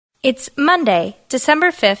It's Monday,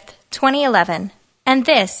 December 5th, 2011, and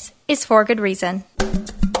this is For Good Reason.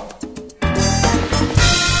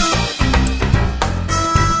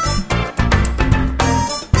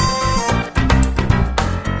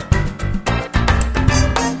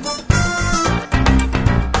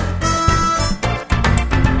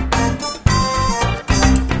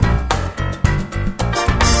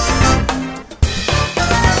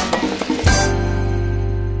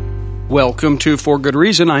 Welcome to For Good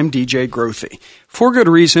Reason. I'm DJ Grothe. For Good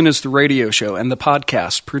Reason is the radio show and the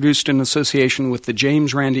podcast produced in association with the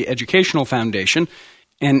James Randi Educational Foundation,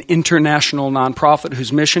 an international nonprofit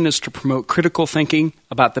whose mission is to promote critical thinking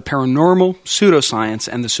about the paranormal, pseudoscience,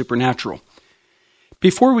 and the supernatural.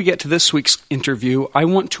 Before we get to this week's interview, I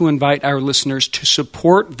want to invite our listeners to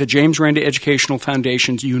support the James Randi Educational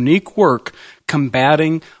Foundation's unique work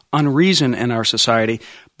combating unreason in our society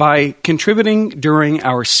by contributing during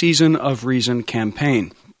our Season of Reason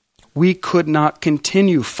campaign. We could not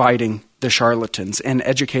continue fighting the charlatans and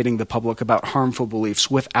educating the public about harmful beliefs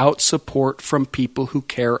without support from people who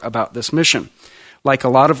care about this mission. Like a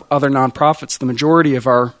lot of other nonprofits, the majority of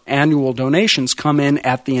our annual donations come in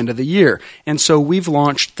at the end of the year. And so we've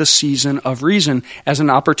launched the Season of Reason as an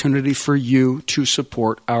opportunity for you to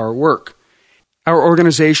support our work. Our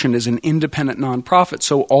organization is an independent nonprofit,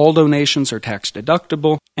 so all donations are tax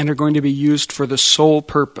deductible and are going to be used for the sole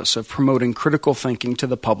purpose of promoting critical thinking to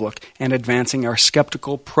the public and advancing our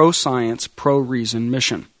skeptical, pro-science, pro-reason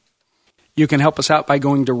mission. You can help us out by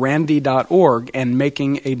going to randi.org and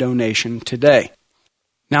making a donation today.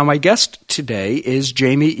 Now, my guest today is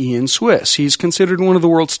Jamy Ian Swiss. He's considered one of the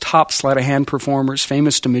world's top sleight-of-hand performers,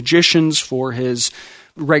 famous to magicians for his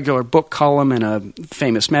regular book column in a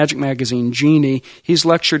famous magic magazine, Genie. He's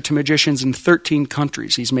lectured to magicians in 13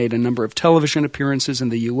 countries. He's made a number of television appearances in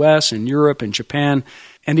the U.S., in Europe, and Japan,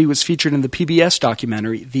 and he was featured in the PBS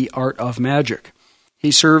documentary, The Art of Magic.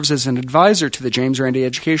 He serves as an advisor to the James Randi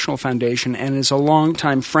Educational Foundation and is a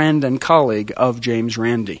longtime friend and colleague of James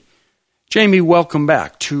Randi. Jamy, welcome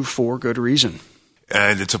back to For Good Reason.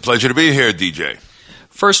 And it's a pleasure to be here, DJ.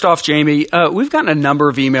 First off, Jamy, we've gotten a number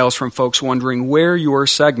of emails from folks wondering where your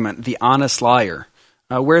segment, The Honest Liar,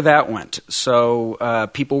 where that went. So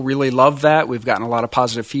people really love that. We've gotten a lot of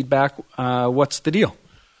positive feedback. What's the deal?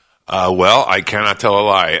 Well, I cannot tell a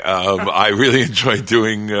lie. I really enjoy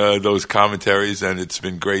doing those commentaries, and it's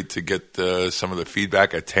been great to get some of the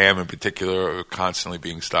feedback. At TAM in particular, constantly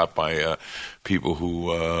being stopped by people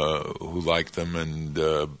who like them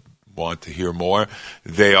and want to hear more.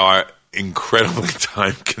 They are incredibly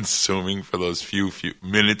time-consuming for those few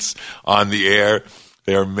minutes on the air.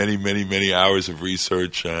 There are many, many, many hours of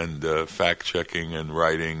research and fact-checking and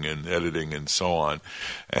writing and editing and so on.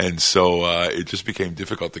 And so it just became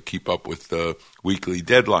difficult to keep up with the weekly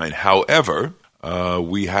deadline. However,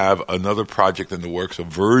 we have another project in the works, a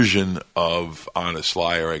version of Honest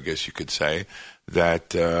Liar, I guess you could say,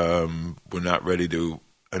 that we're not ready to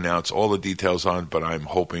announce all the details on, but I'm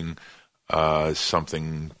hoping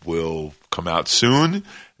something will come out soon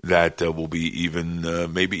that will be even,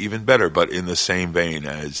 maybe even better, but in the same vein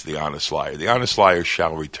as The Honest Liar. The Honest Liar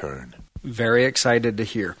shall return. Very excited to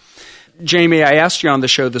hear. Jamy, I asked you on the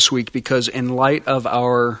show this week because in light of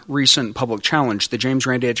our recent public challenge, the James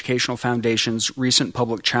Randi Educational Foundation's recent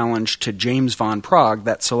public challenge to James Van Praagh,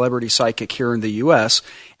 that celebrity psychic here in the U.S.,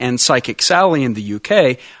 and Psychic Sally in the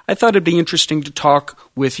U.K., I thought it'd be interesting to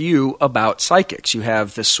talk with you about psychics. You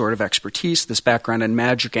have this sort of expertise, this background in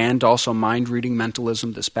magic, and also mind-reading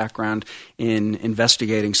mentalism, this background in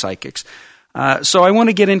investigating psychics. So I want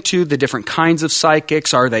to get into the different kinds of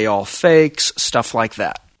psychics. Are they all fakes? Stuff like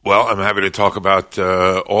that. Well, I'm happy to talk about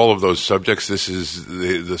all of those subjects. This is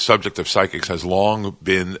the subject of psychics has long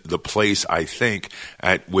been the place, I think,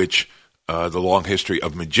 at which the long history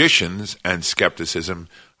of magicians and skepticism,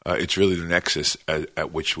 it's really the nexus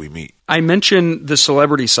at which we meet. I mentioned the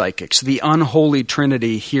celebrity psychics. The unholy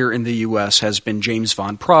trinity here in the U.S. has been James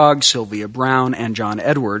Van Praagh, Sylvia Browne, and John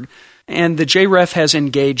Edward. And the JREF has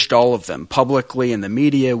engaged all of them publicly in the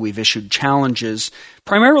media. We've issued challenges,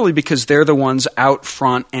 primarily because they're the ones out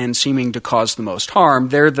front and seeming to cause the most harm.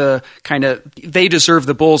 They're the they deserve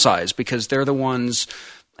the bullseyes because they're the ones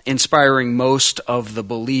inspiring most of the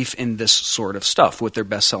belief in this sort of stuff with their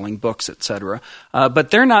best-selling books, etc.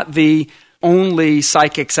 But they're not the only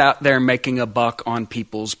psychics out there making a buck on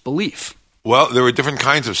people's belief. Well, there were different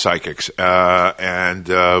kinds of psychics, and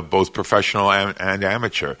both professional and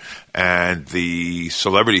amateur. And the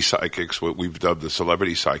celebrity psychics, what we've dubbed the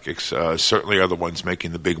celebrity psychics, certainly are the ones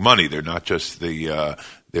making the big money. They're not just they're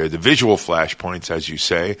the visual flashpoints, as you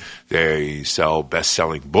say. They sell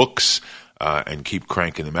best-selling books. and keep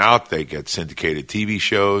cranking them out. They get syndicated TV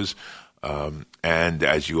shows, and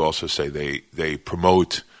as you also say, they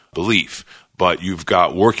promote belief. But you've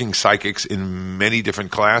got working psychics in many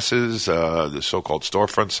different classes, the so-called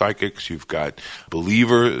storefront psychics. You've got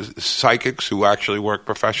believer psychics who actually work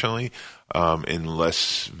professionally in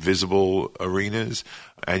less visible arenas.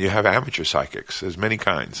 And you have amateur psychics. There's many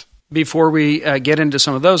kinds. Before we get into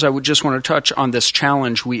some of those, I would just want to touch on this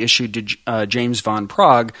challenge we issued to James van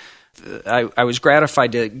Praagh. I was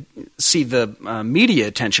gratified to see the media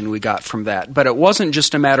attention we got from that, but it wasn't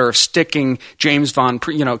just a matter of sticking James van,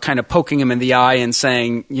 kind of poking him in the eye and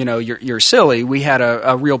saying, you're silly. We had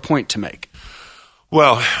a real point to make.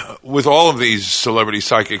 Well, with all of these celebrity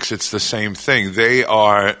psychics, it's the same thing. They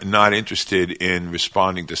are not interested in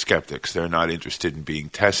responding to skeptics. They're not interested in being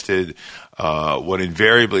tested. What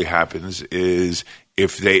invariably happens is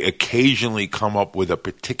if they occasionally come up with a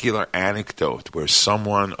particular anecdote where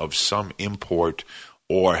someone of some import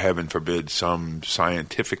or, heaven forbid, some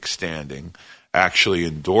scientific standing actually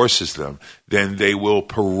endorses them, then they will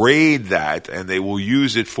parade that and they will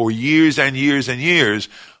use it for years and years and years,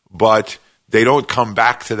 but they don't come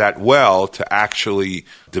back to that well to actually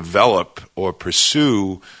develop or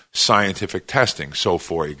pursue scientific testing. So,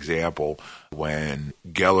 for example, when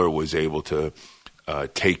Geller was able to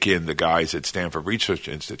take in the guys at Stanford Research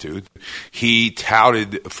Institute, he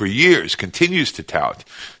touted for years, continues to tout,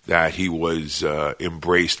 that he was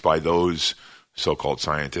embraced by those so-called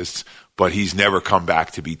scientists, but he's never come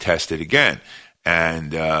back to be tested again.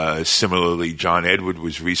 And similarly, John Edward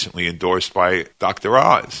was recently endorsed by Dr.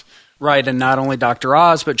 Oz. Right, and not only Dr.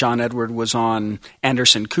 Oz, but John Edward was on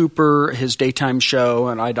Anderson Cooper, his daytime show,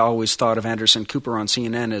 and I'd always thought of Anderson Cooper on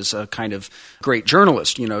CNN as a kind of great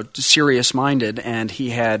journalist, serious-minded, and he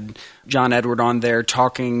had John Edward on there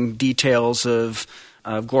talking details of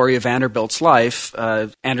Gloria Vanderbilt's life,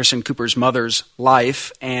 Anderson Cooper's mother's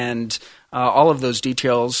life, and all of those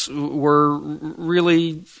details were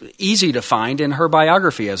really easy to find in her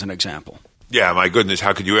biography, as an example. Yeah, my goodness,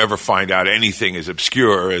 how could you ever find out anything as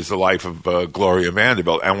obscure as the life of Gloria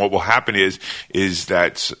Vanderbilt? And what will happen is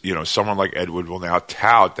that, someone like Edward will now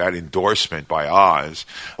tout that endorsement by Oz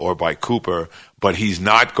or by Cooper, but he's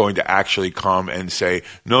not going to actually come and say,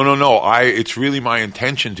 no, it's really my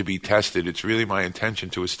intention to be tested. It's really my intention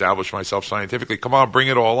to establish myself scientifically. Come on, bring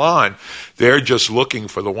it all on. They're just looking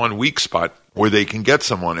for the one weak spot where they can get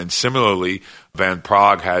someone. And similarly, Van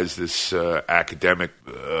Praagh has this academic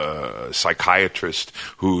psychiatrist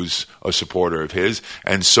who's a supporter of his.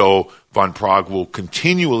 And so Van Praagh will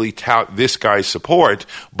continually tout this guy's support,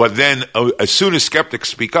 but then as soon as skeptics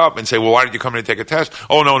speak up and say, well, why don't you come in and take a test?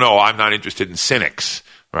 Oh, no, I'm not interested in cynics.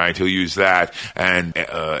 Right, he'll use that, and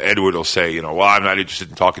Edward will say, well, I'm not interested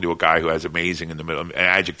in talking to a guy who has amazing in the middle, an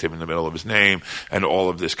adjective in the middle of his name, and all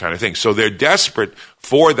of this kind of thing. So they're desperate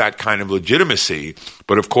for that kind of legitimacy,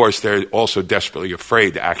 but of course they're also desperately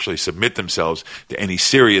afraid to actually submit themselves to any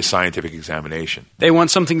serious scientific examination. They want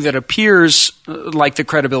something that appears like the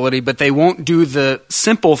credibility, but they won't do the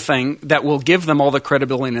simple thing that will give them all the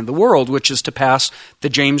credibility in the world, which is to pass the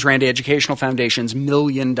James Randi Educational Foundation's $1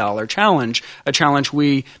 million challenge, a challenge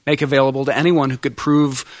we make available to anyone who could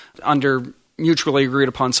prove under mutually agreed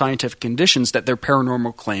upon scientific conditions that their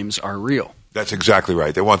paranormal claims are real. That's exactly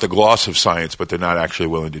right. They want the gloss of science, but they're not actually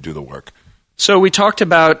willing to do the work. So we talked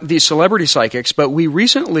about these celebrity psychics, but we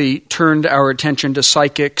recently turned our attention to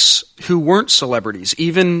psychics who weren't celebrities.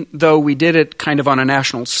 Even though we did it kind of on a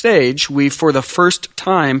national stage, we, for the first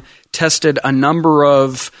time, tested a number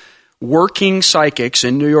of working psychics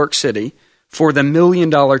in New York City for the $1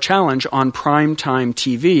 million challenge on Primetime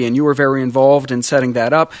TV, and you were very involved in setting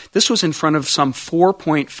that up. This was in front of some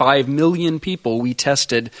 4.5 million people we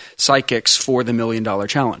tested psychics for the $1 million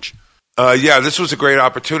challenge. This was a great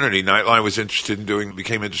opportunity. Nightline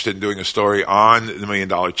became interested in doing a story on the $1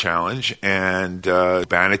 million challenge, and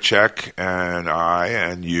Banachek and I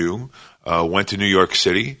and you went to New York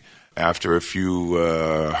City after a few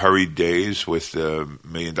hurried days with the $1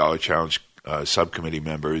 million challenge subcommittee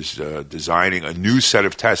members designing a new set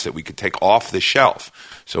of tests that we could take off the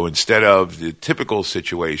shelf. So instead of the typical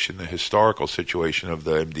situation, the historical situation of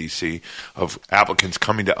the MDC, of applicants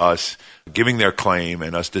coming to us, giving their claim,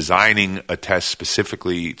 and us designing a test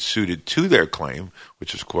specifically suited to their claim,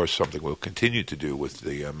 which is, of course, something we'll continue to do with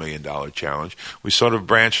the $1 million challenge, we sort of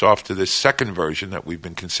branched off to this second version that we've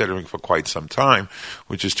been considering for quite some time,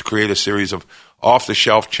 which is to create a series of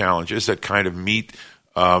off-the-shelf challenges that kind of meet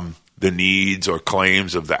the needs or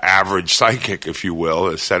claims of the average psychic, if you will,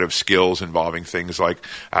 a set of skills involving things like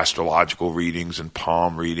astrological readings and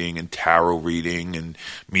palm reading and tarot reading and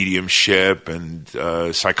mediumship and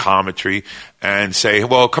psychometry, and say,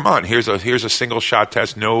 well, come on, here's a single shot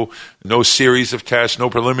test, no series of tests, no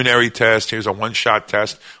preliminary test. Here's a one-shot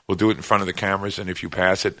test. We'll do it in front of the cameras, and if you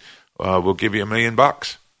pass it, we'll give you $1 million.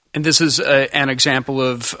 And this is an example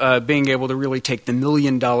of being able to really take the $1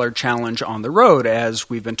 million challenge on the road, as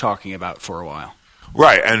we've been talking about for a while.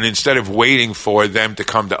 Right, and instead of waiting for them to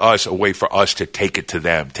come to us, a way for us to take it to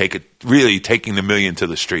them, taking the $1 million to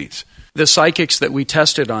the streets. The psychics that we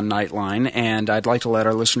tested on Nightline, and I'd like to let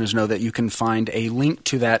our listeners know that you can find a link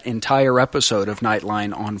to that entire episode of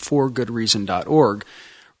Nightline on forgoodreason.org.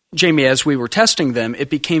 Jamy, as we were testing them, it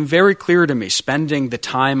became very clear to me, spending the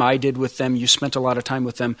time I did with them, you spent a lot of time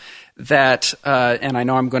with them, that, and I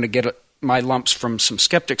know I'm going to get my lumps from some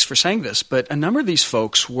skeptics for saying this, but a number of these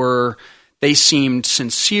folks they seemed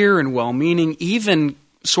sincere and well-meaning, even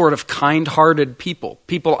sort of kind-hearted people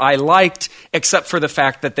I liked, except for the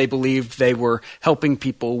fact that they believed they were helping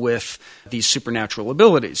people with these supernatural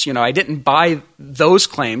abilities. You know, I didn't buy those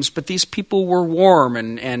claims, but these people were warm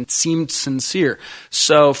and seemed sincere.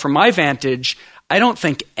 So from my vantage, I don't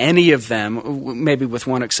think any of them, maybe with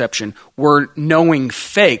one exception, were knowing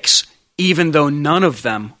fakes, even though none of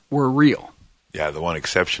them were real. Yeah, the one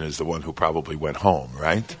exception is the one who probably went home,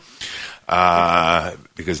 right?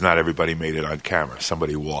 Because not everybody made it on camera.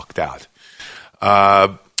 Somebody walked out.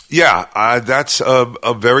 That's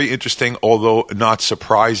a very interesting, although not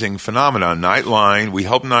surprising phenomenon. Nightline, we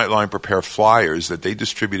helped Nightline prepare flyers that they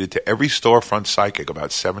distributed to every storefront psychic,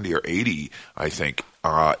 about 70 or 80, I think,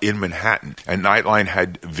 in Manhattan. And Nightline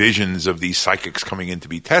had visions of these psychics coming in to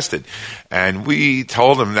be tested. And we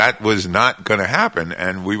told them that was not going to happen.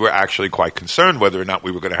 And we were actually quite concerned whether or not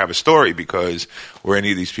we were going to have a story, because were any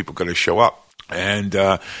of these people going to show up? And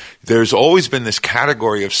there's always been this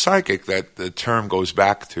category of psychic that the term goes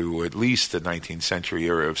back to at least the 19th century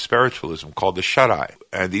era of spiritualism, called the shut-eye.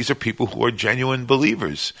 And these are people who are genuine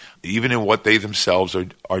believers, even in what they themselves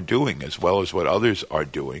are doing, as well as what others are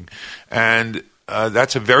doing. And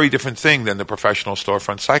that's a very different thing than the professional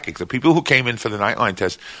storefront psychic. The people who came in for the Nightline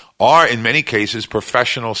test are, in many cases,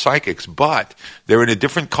 professional psychics, but they're in a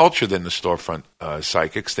different culture than the storefront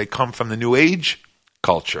psychics. They come from the New Age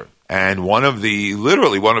culture. And one of the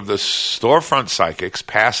storefront psychics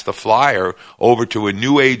passed the flyer over to a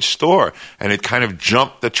New Age store, and it kind of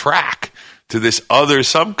jumped the track to this other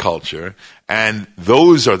subculture, and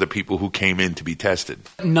those are the people who came in to be tested.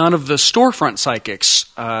 None of the storefront psychics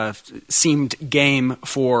seemed game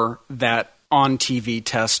for that on-TV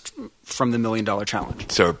test from the $1 Million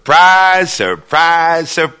Challenge. Surprise, surprise,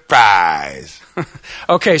 surprise.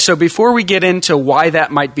 Okay, so before we get into why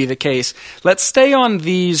that might be the case, let's stay on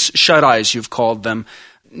these shut-eyes, you've called them.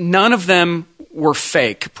 None of them were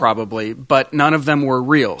fake, probably, but none of them were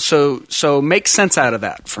real. So make sense out of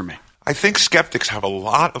that for me. I think skeptics have a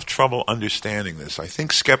lot of trouble understanding this. I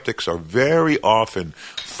think skeptics are very often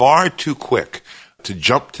far too quick to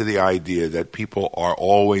jump to the idea that people are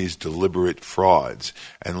always deliberate frauds,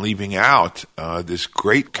 and leaving out this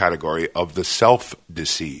great category of the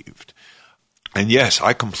self-deceived. And yes,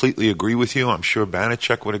 I completely agree with you. I'm sure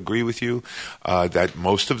Banachek would agree with you that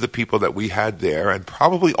most of the people that we had there, and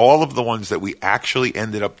probably all of the ones that we actually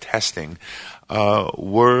ended up testing,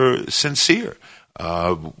 were sincere.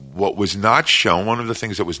 What was not shown, one of the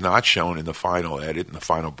things that was not shown in the final edit, in the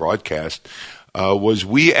final broadcast, was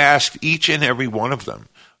we asked each and every one of them,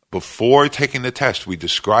 before taking the test, we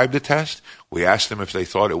described the test. We asked them if they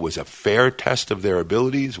thought it was a fair test of their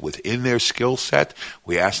abilities within their skill set.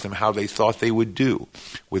 We asked them how they thought they would do.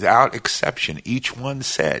 Without exception, each one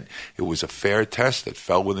said it was a fair test that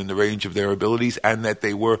fell within the range of their abilities, and that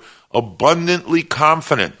they were abundantly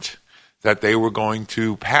confident that they were going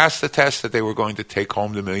to pass the test, that they were going to take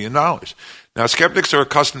home the $1 million. Now, skeptics are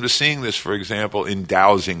accustomed to seeing this, for example, in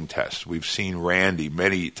dowsing tests. We've seen Randi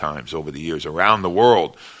many times over the years around the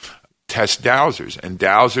world test dowsers, and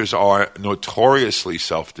dowsers are notoriously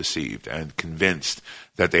self-deceived and convinced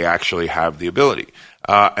that they actually have the ability.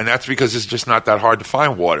 And that's because it's just not that hard to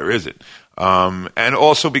find water, is it? And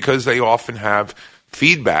also because they often have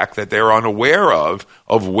feedback that they're unaware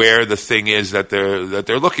of where the thing is that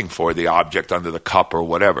they're looking for, the object under the cup or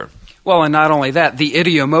whatever. Well, and not only that, the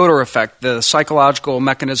idiomotor effect, the psychological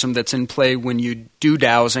mechanism that's in play when you do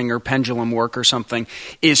dowsing or pendulum work or something,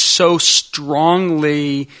 is so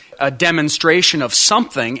strongly a demonstration of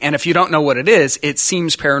something, and if you don't know what it is, it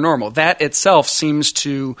seems paranormal. That itself seems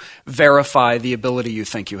to verify the ability you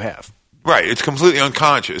think you have. Right, it's completely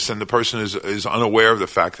unconscious, and the person is unaware of the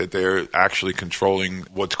fact that they're actually controlling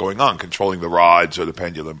what's going on, controlling the rods or the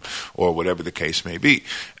pendulum or whatever the case may be.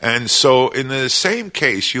 And so in the same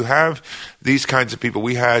case, you have these kinds of people.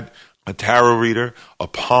 We had a tarot reader, a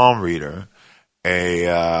palm reader,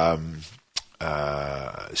 and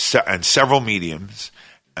several mediums,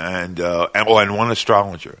 and one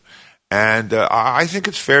astrologer. And I think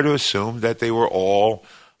it's fair to assume that they were all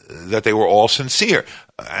sincere,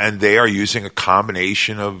 and they are using a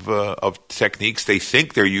combination of techniques. They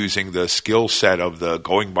think they're using the skill set of the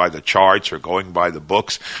going by the charts or going by the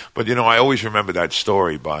books. But I always remember that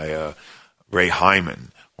story by Ray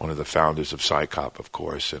Hyman, one of the founders of PsyCop, of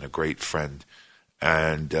course, and a great friend.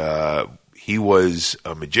 And he was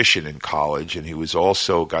a magician in college, and he was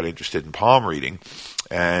also got interested in palm reading,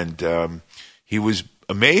 and he was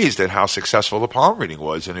amazed at how successful the palm reading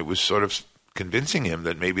was, and it was sort of convincing him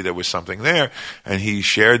that maybe there was something there. And he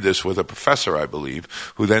shared this with a professor, I believe,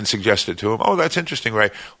 who then suggested to him, "Oh, that's interesting, Ray.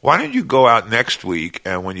 Why don't you go out next week,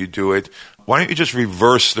 and when you do it, why don't you just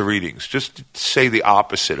reverse the readings? Just say the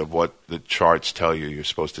opposite of what the charts tell you you're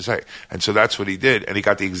supposed to say." And so that's what he did, and he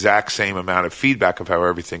got the exact same amount of feedback of how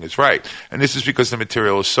everything is right. And this is because the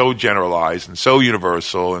material is so generalized and so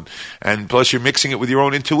universal, and plus you're mixing it with your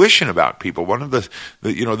own intuition about people. One of the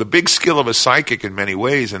big skill of a psychic in many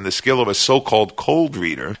ways, and the skill of a so-called cold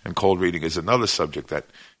reader, and cold reading is another subject that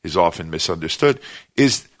is often misunderstood,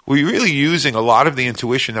 is we're really using a lot of the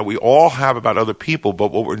intuition that we all have about other people,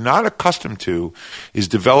 but what we're not accustomed to is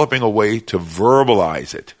developing a way to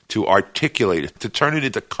verbalize it, to articulate it, to turn it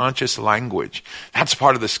into conscious language. That's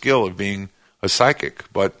part of the skill of being a psychic.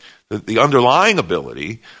 But the underlying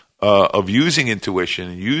ability of using intuition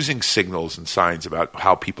and using signals and signs about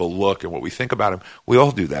how people look and what we think about them, we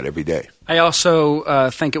all do that every day. I also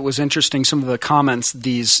think it was interesting, some of the comments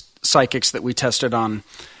these psychics that we tested on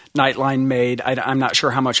Nightline made. I'm not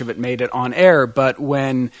sure how much of it made it on air, but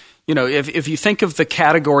when, if you think of the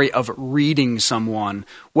category of reading someone,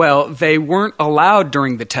 well, they weren't allowed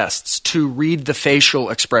during the tests to read the facial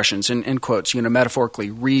expressions, in quotes,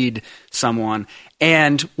 metaphorically read someone.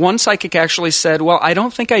 And one psychic actually said, well, I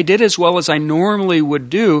don't think I did as well as I normally would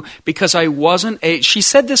do because I wasn't she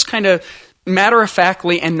said this kind of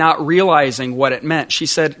matter-of-factly and not realizing what it meant. She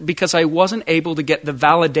said, because I wasn't able to get the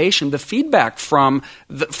validation, the feedback from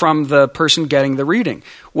the person getting the reading.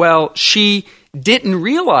 Well, she didn't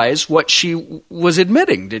realize what she was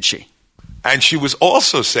admitting, did she? And she was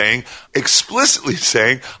also explicitly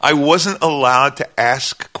saying, I wasn't allowed to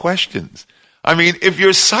ask questions. I mean, if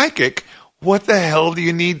you're psychic, what the hell do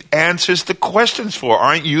you need answers to questions for?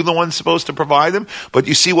 Aren't you the one supposed to provide them? But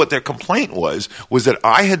you see what their complaint was that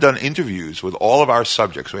I had done interviews with all of our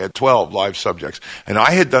subjects. We had 12 live subjects, and I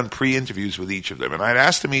had done pre-interviews with each of them. And I had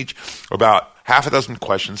asked them each about half a dozen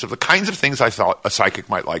questions of the kinds of things I thought a psychic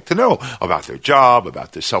might like to know about their job,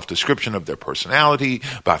 about their self-description of their personality,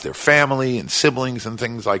 about their family and siblings and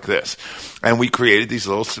things like this. And we created these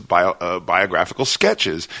little biographical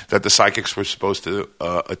sketches that the psychics were supposed to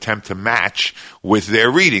attempt to match with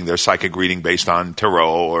their reading, their psychic reading based on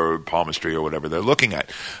tarot or palmistry or whatever they're looking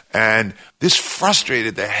at. And this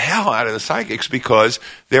frustrated the hell out of the psychics because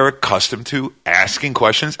they're accustomed to asking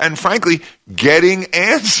questions and, frankly, getting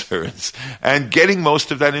answers and getting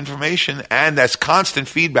most of that information. And that's constant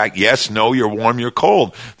feedback. Yes, no, you're warm, you're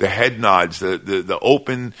cold. The head nods, the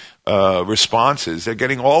open responses. They're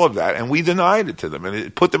getting all of that. And we denied it to them. And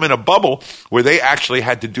it put them in a bubble where they actually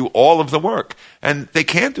had to do all of the work. And they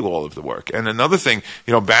can't do all of the work. And another thing,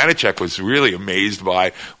 Banachek was really amazed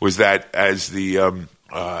by was that as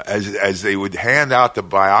they would hand out the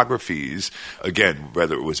biographies, again,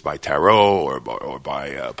 whether it was by tarot or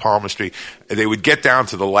by palmistry, they would get down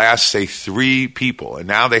to the last, say, 3 people. And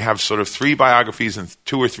now they have sort of 3 biographies and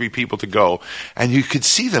 2 or 3 people to go. And you could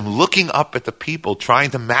see them looking up at the people,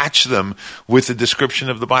 trying to match them with the description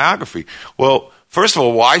of the biography. Well, first of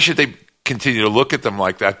all, why should they continue to look at them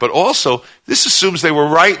like that? But also, this assumes they were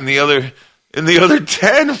right in the other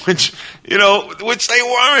 10, which they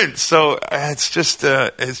weren't. So it's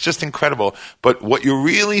just incredible. But what you're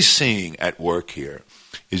really seeing at work here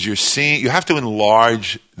is you have to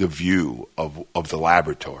enlarge the view of the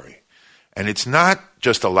laboratory. And it's not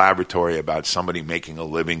just a laboratory about somebody making a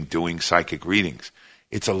living doing psychic readings.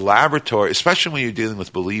 It's a laboratory, especially when you're dealing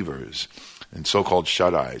with believers and so-called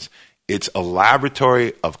shut-eyes. It's a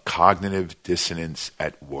laboratory of cognitive dissonance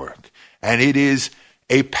at work. And it is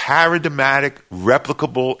a paradigmatic,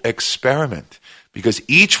 replicable experiment, because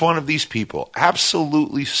each one of these people,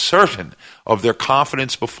 absolutely certain of their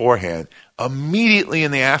confidence beforehand, immediately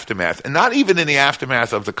in the aftermath, and not even in the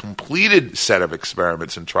aftermath of the completed set of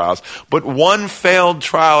experiments and trials, but one failed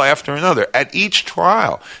trial after another. At each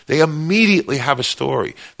trial, they immediately have a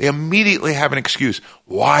story. They immediately have an excuse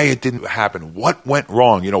why it didn't happen, what went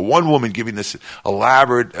wrong. One woman giving this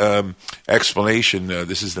elaborate explanation,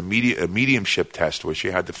 this is the mediumship test, where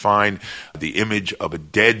she had to find the image of a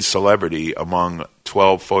dead celebrity among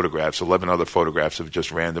 12 photographs, 11 other photographs of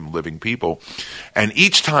just random living people. And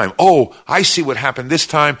each time, I see what happened this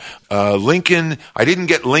time. Lincoln, I didn't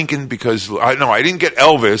get Lincoln I didn't get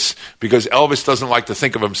Elvis because Elvis doesn't like to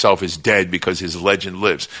think of himself as dead because his legend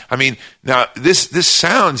lives. I mean, now this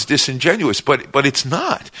sounds disingenuous, but it's not.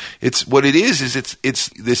 It's what it is it's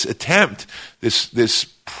this attempt, this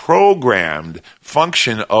programmed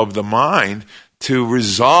function of the mind to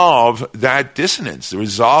resolve that dissonance, to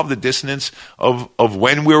resolve the dissonance of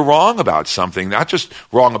when we're wrong about something, not just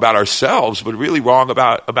wrong about ourselves, but really wrong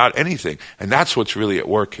about anything. And that's what's really at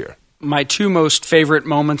work here. My two most favorite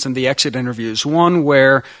moments in the exit interviews, one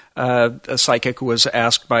where a psychic was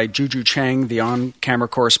asked by Juju Chang, the on-camera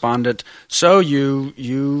correspondent, so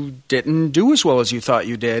you didn't do as well as you thought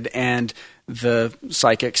you did, and the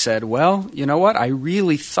psychic said, well, you know what, I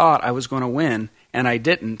really thought I was going to win, and I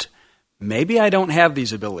didn't. Maybe I don't have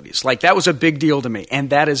these abilities. Like, that was a big deal to me,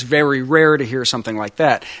 and that is very rare to hear something like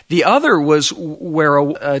that. The other was where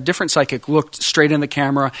a different psychic looked straight in the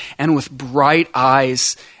camera and with bright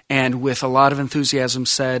eyes and with a lot of enthusiasm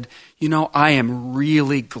said, I am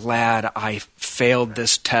really glad I failed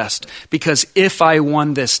this test, because if I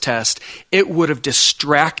won this test, it would have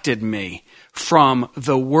distracted me from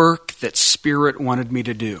the work that Spirit wanted me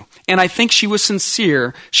to do. And I think she was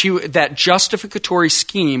sincere. That justificatory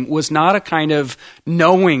scheme was not a kind of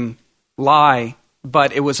knowing lie,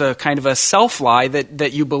 but it was a kind of a self-lie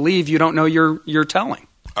that you believe you don't know you're telling.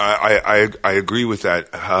 I agree with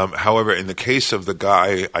that. However, in the case of the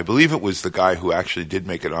guy, I believe it was the guy who actually did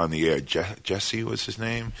make it on the air. Jesse was his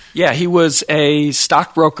name? Yeah, he was a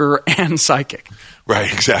stockbroker and psychic.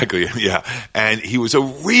 Right, exactly, yeah. And he was a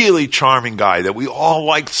really charming guy that we all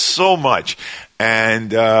liked so much.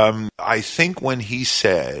 And I think when he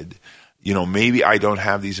said, maybe I don't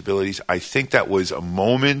have these abilities, I think that was a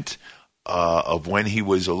moment of when he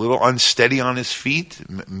was a little unsteady on his feet,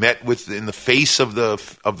 met with in the face of the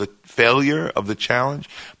failure of the challenge.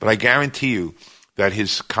 But I guarantee you that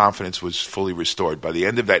his confidence was fully restored. By the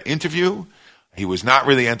end of that interview, he was not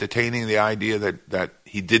really entertaining the idea that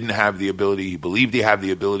he didn't have the ability. He believed he had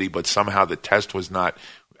the ability, but somehow the test was not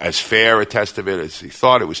as fair a test of it as he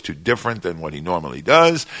thought. It was too different than what he normally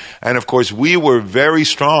does. And of course, we were very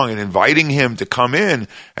strong in inviting him to come in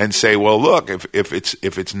and say, well, look, if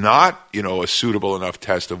it's not, a suitable enough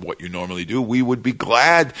test of what you normally do, we would be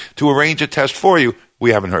glad to arrange a test for you.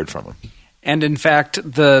 We haven't heard from him. And in fact,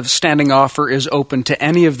 the standing offer is open to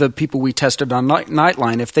any of the people we tested on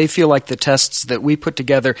Nightline. If they feel like the tests that we put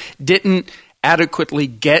together didn't adequately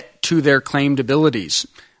get to their claimed abilities,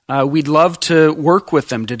 we'd love to work with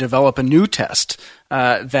them to develop a new test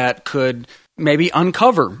that could maybe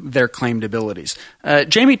uncover their claimed abilities.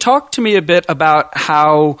 Jamy, talk to me a bit about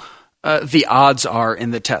how the odds are in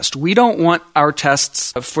the test. We don't want our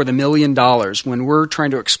tests for the $1 million when we're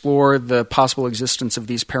trying to explore the possible existence of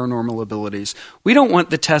these paranormal abilities. We don't want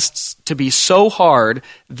the tests to be so hard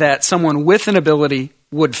that someone with an ability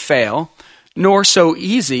would fail, nor so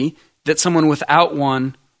easy that someone without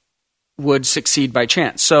one would succeed by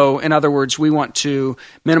chance. So, in other words, we want to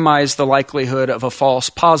minimize the likelihood of a false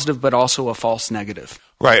positive, but also a false negative.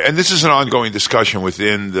 Right, and this is an ongoing discussion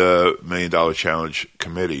within the $1 Million Challenge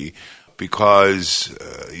Committee because,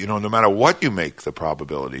 no matter what you make the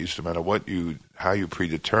probabilities, no matter how you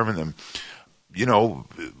predetermine them,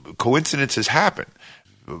 coincidences happen.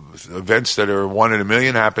 Events that are 1 in a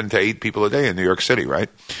million happen to 8 people a day in New York City, right?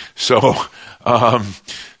 So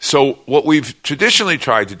what we've traditionally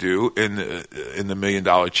tried to do in the $1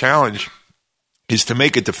 Million Challenge is to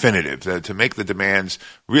make it definitive, to make the demands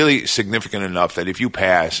really significant enough that if you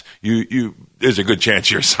pass, there's a good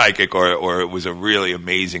chance you're psychic or it was a really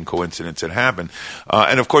amazing coincidence that happened.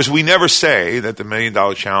 And of course, we never say that the $1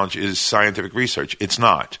 Million Challenge is scientific research. It's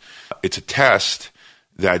not. It's a test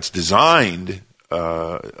that's designed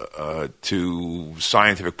to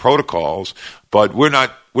scientific protocols, but we're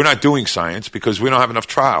not doing science because we don't have enough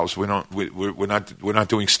trials. We're not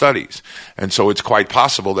doing studies, and so it's quite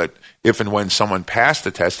possible that if and when someone passed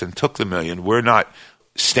the test and took the $1 million, we're not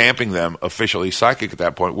stamping them officially psychic at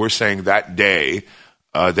that point. We're saying that day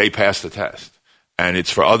they passed the test, and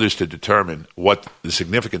it's for others to determine what the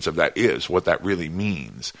significance of that is, what that really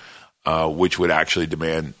means, which would actually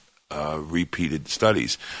demand repeated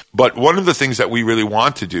studies. But one of the things that we really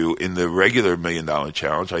want to do in the regular $1 Million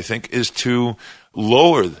Challenge, I think, is to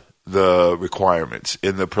lower the requirements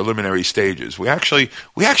in the preliminary stages. We actually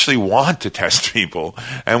want to test people,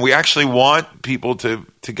 and we actually want people to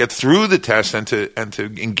get through the test and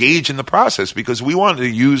to engage in the process, because we want to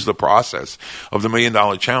use the process of the $1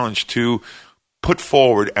 Million Challenge to put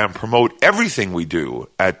forward and promote everything we do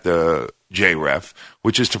at the JREF,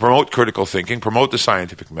 which is to promote critical thinking, promote the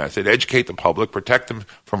scientific method, educate the public, protect them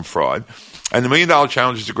from fraud. And the $1 Million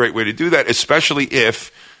Challenge is a great way to do that, especially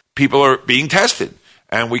if people are being tested,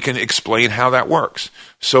 and we can explain how that works.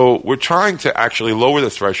 So we're trying to actually lower the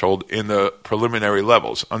threshold in the preliminary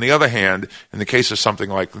levels. On the other hand, in the case of something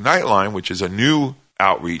like the Nightline, which is a new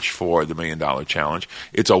outreach for the $1 Million Challenge,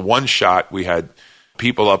 it's a one-shot. We had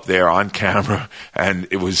people up there on camera, and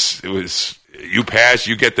it was you pass,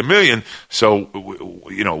 you get the $1 million. So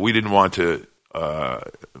we didn't want to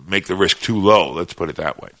make the risk too low. Let's put it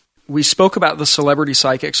that way. We spoke about the celebrity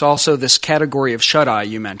psychics, also this category of shut-eye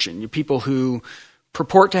you mentioned, people who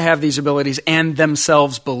purport to have these abilities and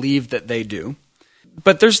themselves believe that they do.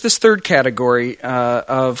 But there's this third category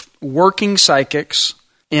of working psychics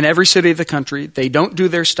in every city of the country. They don't do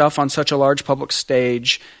their stuff on such a large public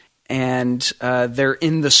stage, and they're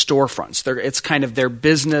in the storefronts. It's kind of their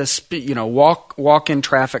business, walk-in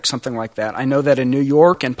traffic, something like that. I know that in New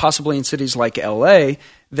York and possibly in cities like L.A.,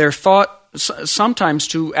 they're thought sometimes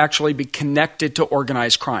to actually be connected to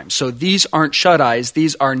organized crime. So these aren't shut-eyes.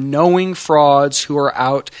 These are knowing frauds who are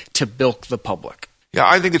out to bilk the public. Yeah,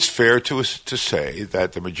 I think it's fair to say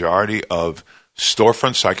that the majority of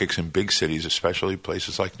storefront psychics in big cities, especially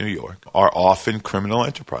places like New York, are often criminal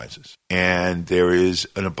enterprises. And there is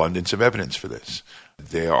an abundance of evidence for this.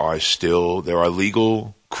 There are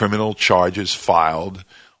legal criminal charges filed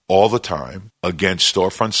all the time against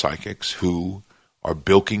storefront psychics who are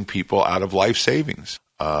bilking people out of life savings.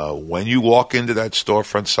 When you walk into that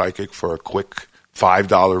storefront psychic for a quick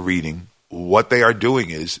 $5 reading, what they are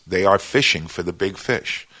doing is they are fishing for the big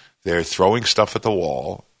fish. They're throwing stuff at the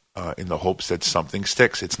wall in the hopes that something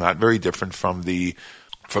sticks. It's not very different from the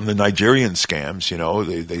Nigerian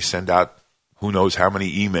scams. They send out who knows how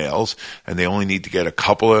many emails, and they only need to get a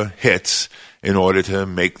couple of hits in order to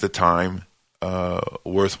make the time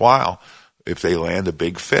worthwhile if they land a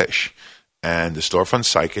big fish. And the storefront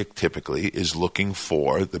psychic typically is looking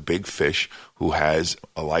for the big fish who has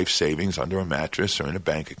a life savings under a mattress or in a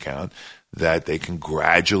bank account that they can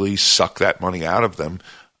gradually suck that money out of them,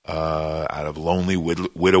 out of lonely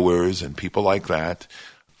widowers and people like that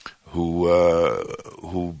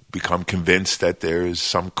who become convinced that there is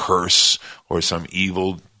some curse or some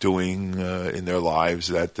evil doing in their lives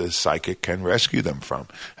that the psychic can rescue them from.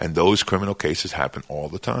 And those criminal cases happen all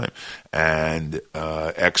the time. And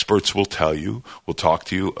experts will talk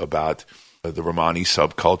to you about the Romani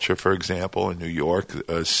subculture, for example, in New York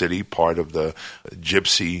City, part of the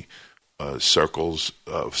gypsy circles,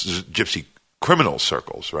 gypsy criminal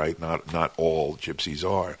circles, right? Not all gypsies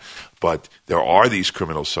are. But there are these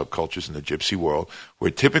criminal subcultures in the gypsy world where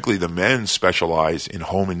typically the men specialize in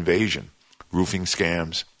home invasion, roofing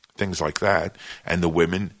scams, things like that, and the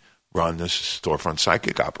women run the storefront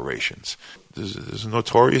psychic operations. There's a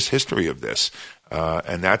notorious history of this,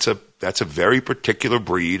 and that's a very particular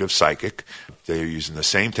breed of psychic. They're using the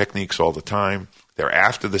same techniques all the time. They're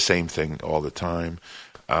after the same thing all the time,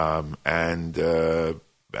 and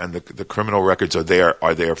the criminal records are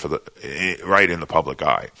there for right in the public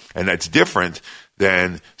eye, and that's different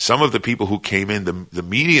than some of the people who came in, the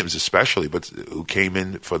mediums especially, but who came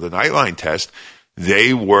in for the Nightline test.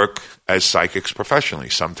 They work as psychics professionally,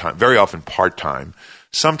 sometimes, very often part-time,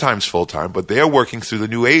 sometimes full-time, but they're working through the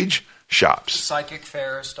New Age shops. Psychic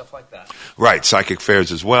fairs, stuff like that. Right, psychic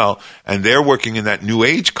fairs as well. And they're working in that New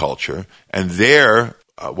Age culture, and they're,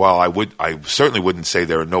 while I certainly wouldn't say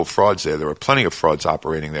there are no frauds there are plenty of frauds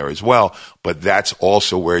operating there as well, but that's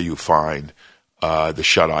also where you find the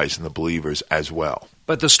shut-eyes and the believers as well.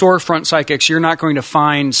 But the storefront psychics, you're not going to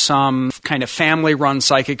find some kind of family-run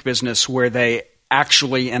psychic business where they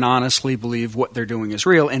actually and honestly believe what they're doing is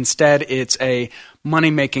real. Instead, it's a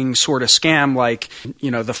money-making sort of scam like,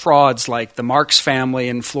 the frauds like the Marx family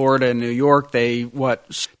in Florida and New York. They,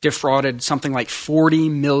 defrauded something like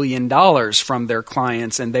 $40 million from their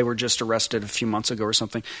clients, and they were just arrested a few months ago or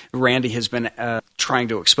something. Randi has been trying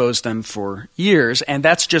to expose them for years, and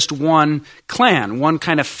that's just one clan, one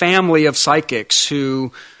kind of family of psychics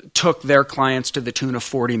who took their clients to the tune of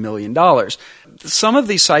 $40 million. Some of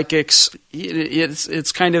these psychics,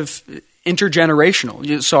 it's kind of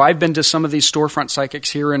intergenerational. So I've been to some of these storefront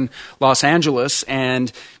psychics here in Los Angeles,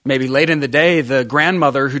 and maybe late in the day, the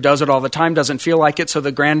grandmother who does it all the time doesn't feel like it, so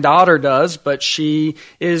the granddaughter does, but she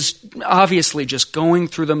is obviously just going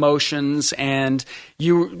through the motions, and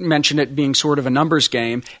you mentioned it being sort of a numbers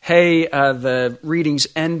game. Hey, the reading's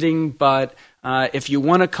ending, but if you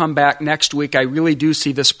want to come back next week, I really do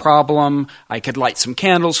see this problem. I could light some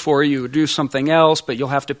candles for you, do something else, but you'll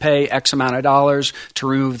have to pay X amount of dollars to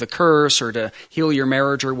remove the curse or to heal your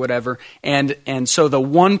marriage or whatever. And so the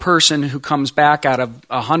one person who comes back out of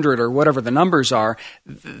 100 or whatever the numbers are,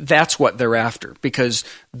 that's what they're after, because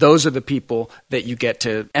those are the people that you get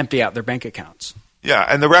to empty out their bank accounts. Yeah,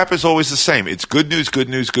 and the rap is always the same. It's good news, good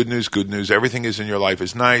news, good news, good news. Everything is in your life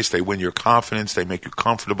is nice. They win your confidence. They make you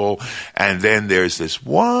comfortable. And then there's this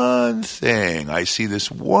one thing. I see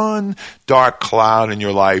this one dark cloud in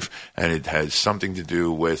your life, and it has something to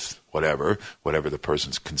do with whatever the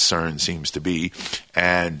person's concern seems to be.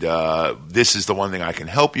 And this is the one thing I can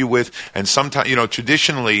help you with. And sometimes,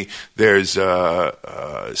 traditionally there's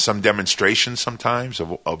some demonstration sometimes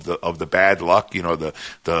of the bad luck,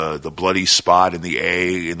 the bloody spot in the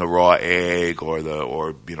egg, in the raw egg,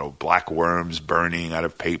 or black worms burning out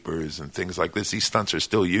of papers and things like this. These stunts are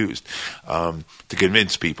still used to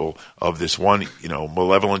convince people of this one,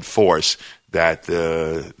 malevolent force that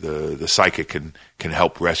the psychic can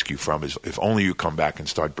help rescue from, if only you come back and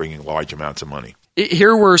start bringing large amounts of money.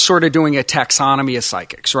 Here we're sort of doing a taxonomy of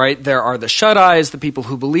psychics, right? There are the shut-eyes, the people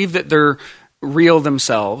who believe that they're real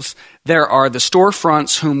themselves. There are the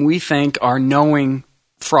storefronts whom we think are knowing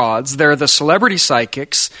frauds. There are the celebrity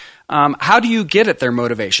psychics. How do you get at their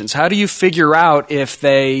motivations? How do you figure out if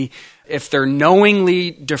they're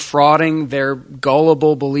knowingly defrauding their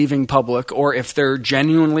gullible, believing public, or if they're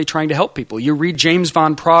genuinely trying to help people? You read James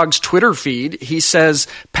Van Prague's Twitter feed. He says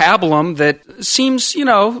pablum that seems,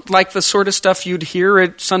 like the sort of stuff you'd hear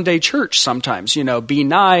at Sunday church sometimes, be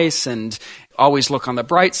nice and always look on the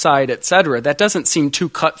bright side, etc. That doesn't seem too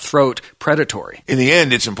cutthroat predatory. In the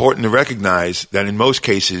end, it's important to recognize that in most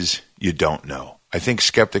cases, you don't know. I think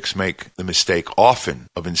skeptics make the mistake often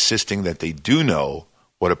of insisting that they do know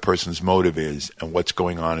what a person's motive is and what's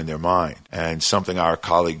going on in their mind. And something our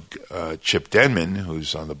colleague Chip Denman,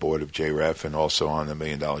 who's on the board of JREF and also on the $1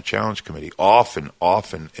 Million Challenge Committee, often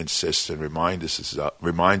insists and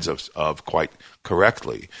reminds us of quite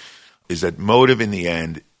correctly, is that motive in the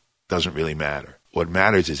end doesn't really matter. What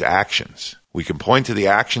matters is actions. We can point to the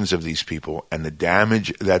actions of these people and the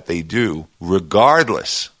damage that they do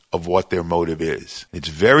regardless of what their motive is. It's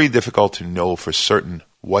very difficult to know for certain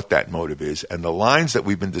what that motive is, and the lines that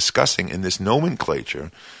we've been discussing in this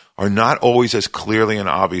nomenclature are not always as clearly and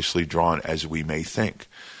obviously drawn as we may think.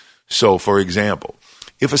 So, for example,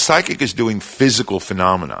 if a psychic is doing physical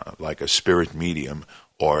phenomena, like a spirit medium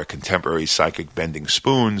or a contemporary psychic bending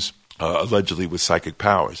spoons, allegedly with psychic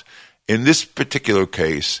powers, in this particular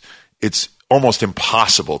case, it's almost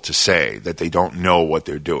impossible to say that they don't know what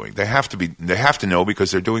they're doing. They have to know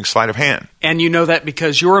because they're doing sleight of hand. And you know that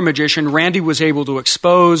because you're a magician. Randy was able to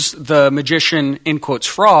expose the magician, in quotes,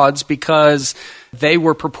 frauds, because they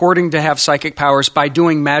were purporting to have psychic powers by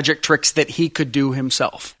doing magic tricks that he could do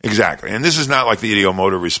himself. Exactly. And this is not like the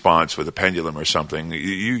ideomotor response with a pendulum or something.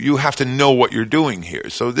 You have to know what you're doing here.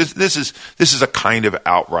 So this is a kind of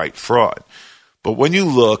outright fraud. But when you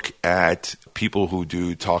look at people who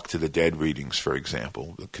do talk to the dead readings, for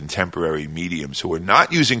example, the contemporary mediums who are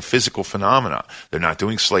not using physical phenomena, they're not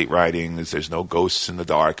doing slate writings, there's no ghosts in the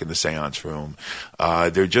dark in the seance room,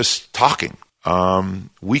 they're just talking.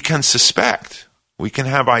 We can suspect, we can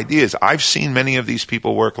have ideas. I've seen many of these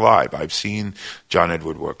people work live. I've seen John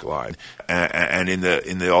Edward work live. And in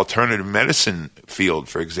the alternative medicine field,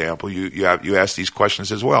 for example, you ask these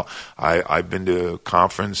questions as well. I've been to a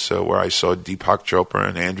conference where I saw Deepak Chopra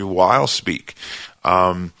and Andrew Weil speak.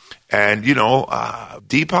 Deepak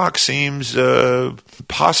seems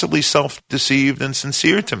possibly self-deceived and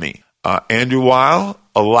sincere to me. Andrew Weil,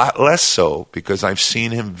 a lot less so, because I've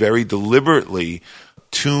seen him very deliberately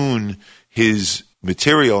tune his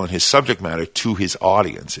material and his subject matter to his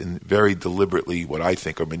audience in very deliberately what I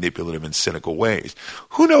think are manipulative and cynical ways.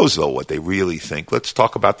 Who knows, though, what they really think? Let's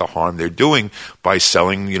talk about the harm they're doing by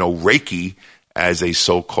selling, Reiki as a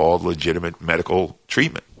so-called legitimate medical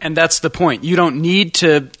treatment. And that's the point. You don't need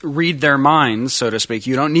to read their minds, so to speak.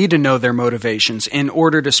 You don't need to know their motivations in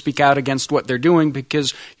order to speak out against what they're doing,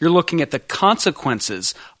 because you're looking at the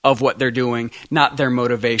consequences of what they're doing, not their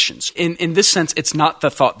motivations. In this sense, it's not the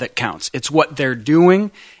thought that counts. It's what they're doing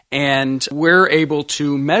And we're able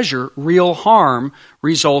to measure real harm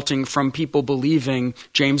resulting from people believing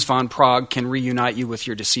James von Praagh can reunite you with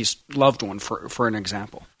your deceased loved one, for an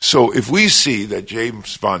example. So if we see that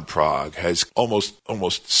James von Praagh has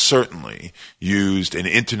almost certainly used an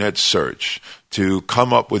internet search to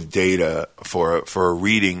come up with data for a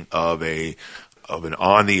reading of an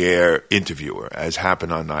on-the-air interviewer, as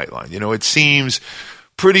happened on Nightline, it seems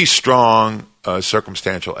pretty strong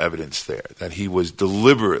circumstantial evidence there that he was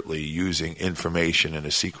deliberately using information in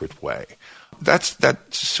a secret way. That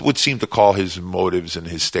would seem to call his motives and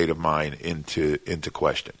his state of mind into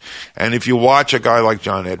question. And if you watch a guy like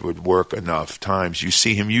John Edward work enough times, you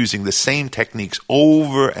see him using the same techniques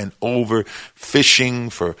over and over,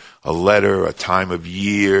 fishing for a letter, a time of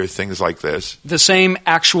year, things like this. The same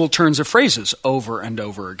actual turns of phrases over and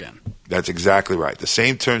over again. That's exactly right. The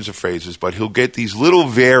same turns of phrases, but he'll get these little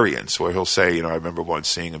variants where he'll say, I remember once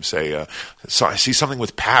seeing him say, so I see something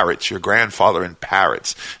with parrots, your grandfather and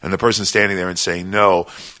parrots. And the person standing there and saying no.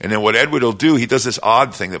 And then what Edward will do, he does this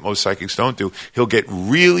odd thing that most psychics don't do. He'll get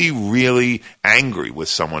really, really angry with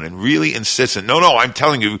someone and really insistent. No, I'm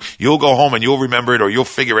telling you, you'll go home and you'll remember it or you'll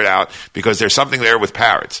figure it out because there's something there with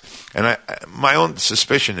parrots. And my own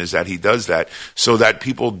suspicion is that he does that so that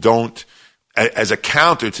people don't, as a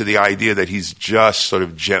counter to the idea that he's just sort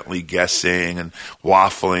of gently guessing and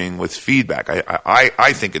waffling with feedback.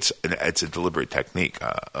 I think it's a deliberate technique,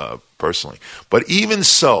 personally. But even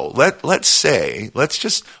so, let's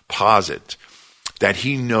just posit that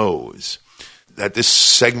he knows that this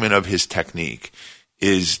segment of his technique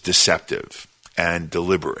is deceptive and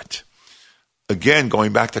deliberate. Again,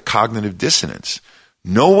 going back to cognitive dissonance,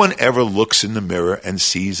 no one ever looks in the mirror and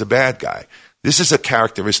sees a bad guy. This is a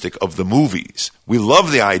characteristic of the movies. We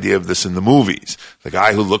love the idea of this in the movies. The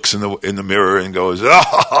guy who looks in the mirror and goes,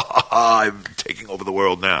 I'm taking over the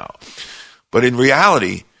world now. But in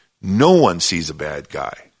reality, no one sees a bad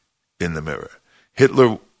guy in the mirror.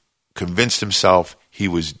 Hitler convinced himself he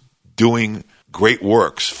was doing great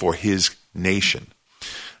works for his nation.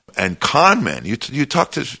 And con men, you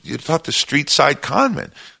talk to street side con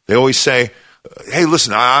men. They always say, hey,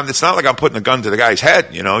 listen, it's not like I'm putting a gun to the guy's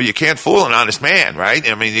head. You can't fool an honest man, right?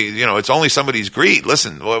 I mean, it's only somebody's greed.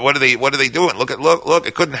 Listen, what are they doing? Look,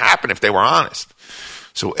 it couldn't happen if they were honest.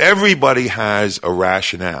 So everybody has a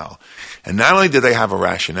rationale. And not only do they have a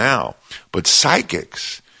rationale, but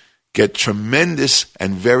psychics get tremendous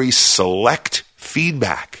and very select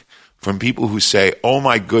feedback from people who say, oh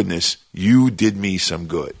my goodness, you did me some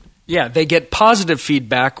good. Yeah, they get positive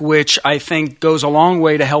feedback, which I think goes a long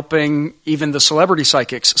way to helping even the celebrity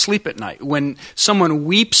psychics sleep at night. When someone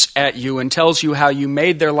weeps at you and tells you how you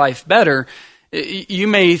made their life better, you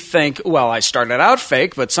may think, well, I started out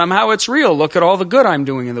fake, but somehow it's real. Look at all the good I'm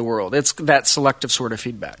doing in the world. It's that selective sort of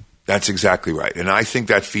feedback. That's exactly right. And I think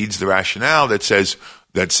that feeds the rationale that says,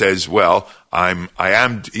 well, I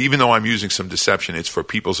am, even though I'm using some deception, it's for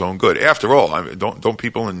people's own good. After all, don't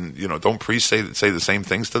people don't priests say the same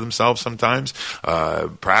things to themselves sometimes?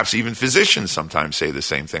 Perhaps even physicians sometimes say the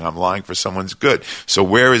same thing. I'm lying for someone's good. So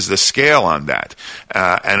where is the scale on that?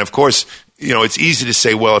 And of course, it's easy to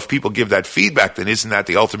say, well, if people give that feedback, then isn't that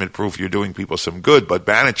the ultimate proof you're doing people some good? But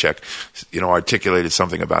Banachek, articulated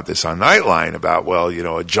something about this on Nightline about, well,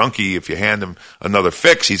 a junkie, if you hand him another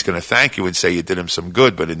fix, he's going to thank you and say you did him some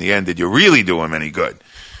good. But in the end, did you really do him any good?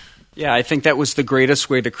 Yeah, I think that was the greatest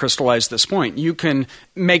way to crystallize this point. You can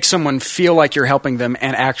make someone feel like you're helping them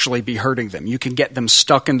and actually be hurting them. You can get them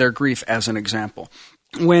stuck in their grief, as an example.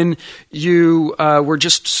 When you were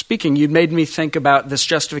just speaking, you made me think about this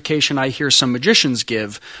justification I hear some magicians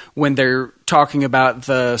give when they're talking about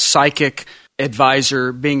the psychic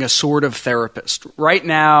advisor being a sort of therapist. Right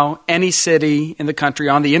now, any city in the country,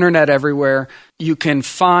 on the internet everywhere, you can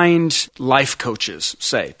find life coaches,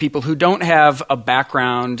 say, people who don't have a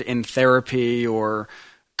background in therapy or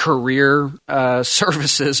career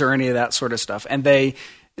services or any of that sort of stuff. And they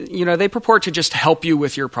purport to just help you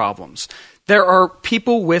with your problems. There are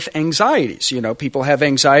people with anxieties. People have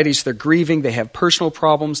anxieties, they're grieving, they have personal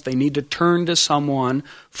problems, they need to turn to someone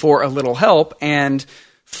for a little help. And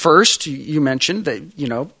first, you mentioned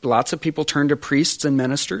that, lots of people turn to priests and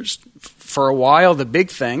ministers. For a while, the big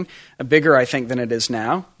thing, bigger I think than it is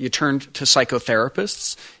now, you turned to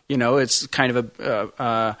psychotherapists. It's kind of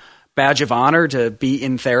a badge of honor to be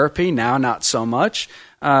in therapy. Now, not so much.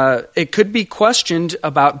 It could be questioned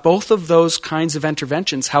about both of those kinds of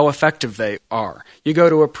interventions, how effective they are. You go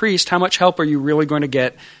to a priest, how much help are you really going to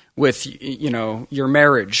get with, your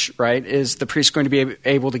marriage, right? Is the priest going to be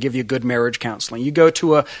able to give you good marriage counseling? You go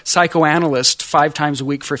to a psychoanalyst 5 times a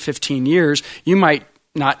week for 15 years, you might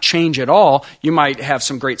not change at all. You might have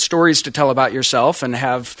some great stories to tell about yourself and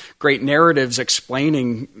have great narratives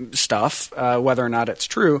explaining stuff, whether or not it's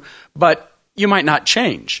true, but you might not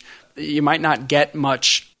change. You might not get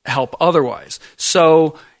much help otherwise.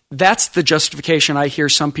 So that's the justification I hear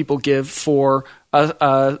some people give for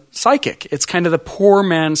a psychic. It's kind of the poor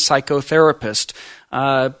man's psychotherapist.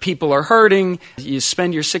 People are hurting. You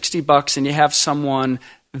spend your $60 and you have someone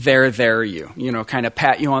kind of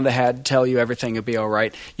pat you on the head, tell you everything will be all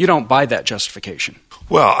right. You don't buy that justification.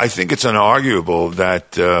 Well, I think it's unarguable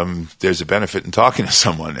that there's a benefit in talking to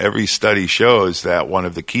someone. Every study shows that one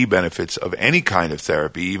of the key benefits of any kind of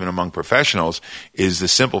therapy, even among professionals, is the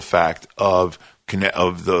simple fact of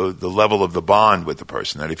the level of the bond with the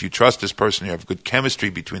person. That if you trust this person, you have good chemistry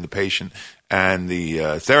between the patient and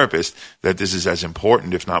the therapist, that this is as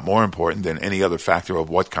important, if not more important, than any other factor of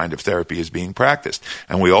what kind of therapy is being practiced.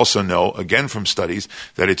 And we also know, again from studies,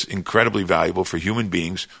 that it's incredibly valuable for human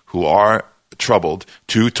beings who are troubled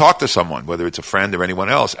to talk to someone, whether it's a friend or anyone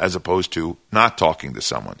else, as opposed to not talking to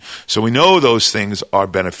someone. So we know those things are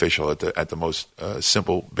beneficial at the most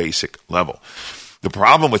simple, basic level. The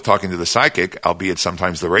problem with talking to the psychic, albeit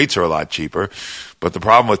sometimes the rates are a lot cheaper, but the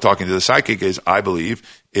problem with talking to the psychic is, I believe,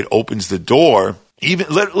 it opens the door. Even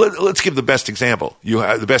let's give the best example. You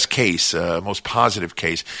have the best case, most positive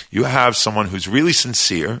case. You have someone who's really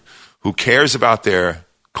sincere, who cares about their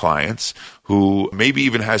clients, who maybe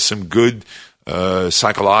even has some good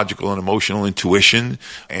psychological and emotional intuition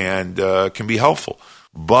and can be helpful.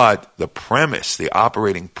 But the premise, the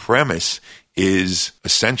operating premise, is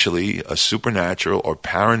essentially a supernatural or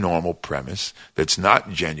paranormal premise that's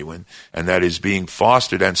not genuine and that is being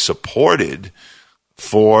fostered and supported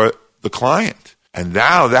for the client. And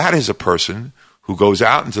now that is a person who goes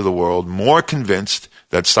out into the world more convinced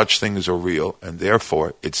that such things are real, and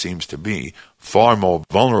therefore, it seems to be, far more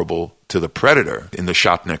vulnerable to the predator in the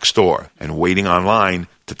shop next door and waiting online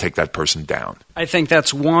to take that person down. I think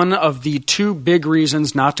that's one of the two big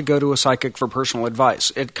reasons not to go to a psychic for personal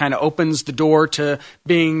advice. It kind of opens the door to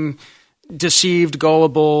being deceived,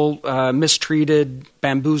 gullible, mistreated,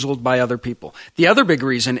 bamboozled by other people. The other big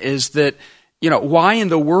reason is that, why in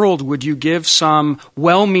the world would you give some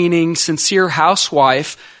well-meaning, sincere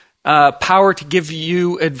housewife power to give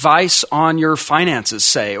you advice on your finances,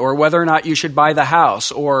 say, or whether or not you should buy the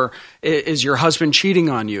house, or is your husband cheating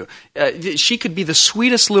on you? She could be the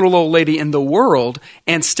sweetest little old lady in the world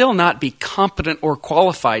and still not be competent or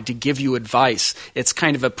qualified to give you advice. It's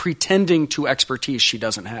kind of a pretending to expertise she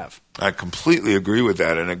doesn't have. I completely agree with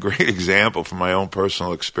that. And a great example from my own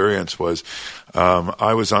personal experience was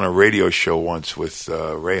I was on a radio show once with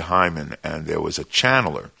Ray Hyman, and there was a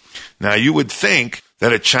channeler. Now, you would think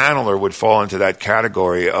that a channeler would fall into that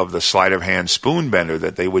category of the sleight of hand spoon bender,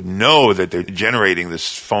 that they would know that they're generating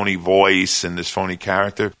this phony voice and this phony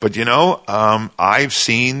character. But I've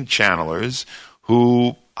seen channelers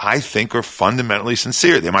who I think are fundamentally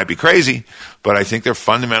sincere. They might be crazy, but I think they're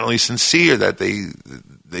fundamentally sincere, that they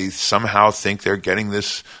somehow think they're getting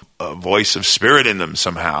this voice of spirit in them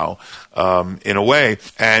somehow, in a way.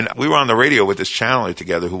 And we were on the radio with this channeler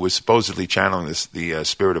together who was supposedly channeling the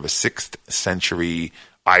spirit of a 6th century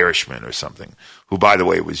Irishman or something, who, by the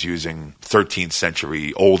way, was using 13th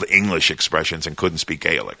century Old English expressions and couldn't speak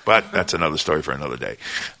Gaelic. But that's another story for another day.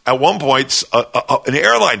 At one point, an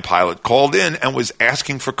airline pilot called in and was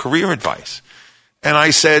asking for career advice. And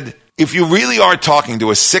I said, if you really are talking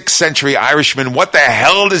to a 6th century Irishman, what the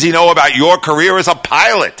hell does he know about your career as a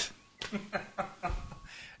pilot?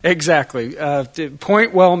 Exactly.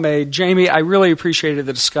 Point well made. Jamie, I really appreciated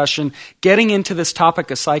the discussion. Getting into this topic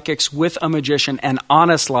of psychics with a magician, an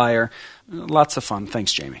honest liar, lots of fun.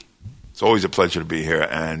 Thanks, Jamie. It's always a pleasure to be here,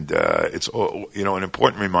 and it's an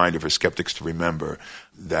important reminder for skeptics to remember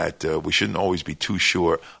that we shouldn't always be too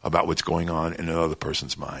sure about what's going on in another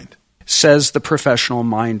person's mind. Says the professional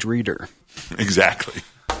mind reader. Exactly.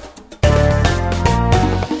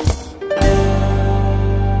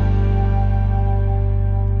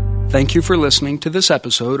 Thank you for listening to this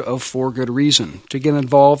episode of For Good Reason. To get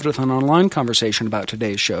involved with an online conversation about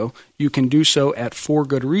today's show, you can do so at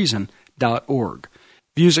forgoodreason.org.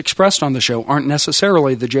 Views expressed on the show aren't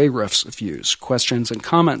necessarily the JRIF's views. Questions and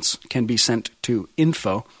comments can be sent to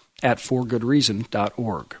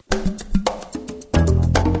info@forgoodreason.org.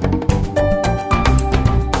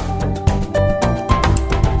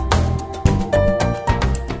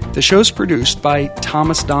 The show's produced by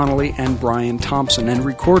Thomas Donnelly and Brian Thompson and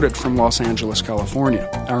recorded from Los Angeles, California.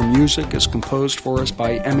 Our music is composed for us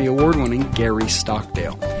by Emmy Award-winning Gary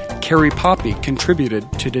Stockdale. Carrie Poppy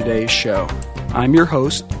contributed to today's show. I'm your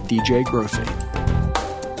host, DJ Grothe.